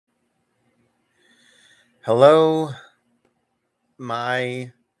Hello,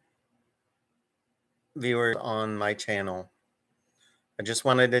 my viewers on my channel. I just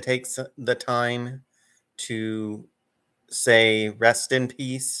wanted to take the time to say rest in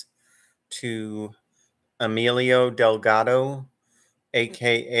peace to Emilio Delgado,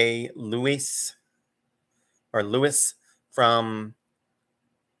 aka Louis from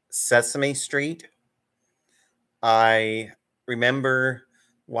Sesame Street. I remember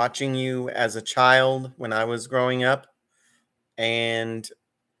watching you as a child when I was growing up, and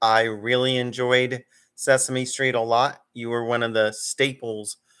I really enjoyed Sesame Street a lot. You were one of the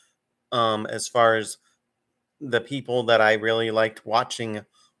staples as far as the people that I really liked watching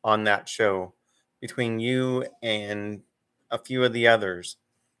on that show, between you and a few of the others.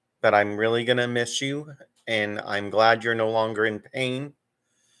 But I'm really going to miss you, and I'm glad you're no longer in pain.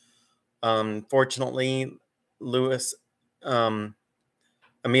 Fortunately, Louis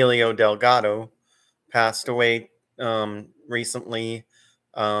Emilio Delgado passed away recently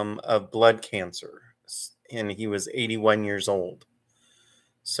of blood cancer, and he was 81 years old.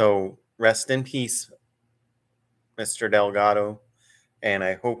 So rest in peace, Mr. Delgado, and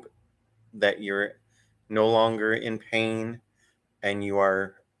I hope that you're no longer in pain and you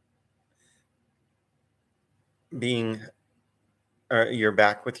are being, you're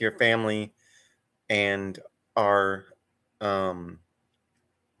back with your family and are um,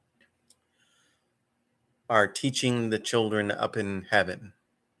 are teaching the children up in heaven,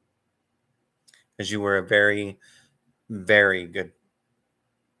 as you were a very, very good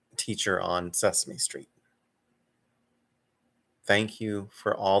teacher on Sesame Street. Thank you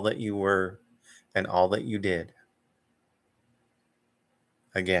for all that you were and all that you did.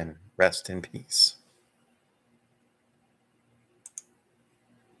 Again, rest in peace.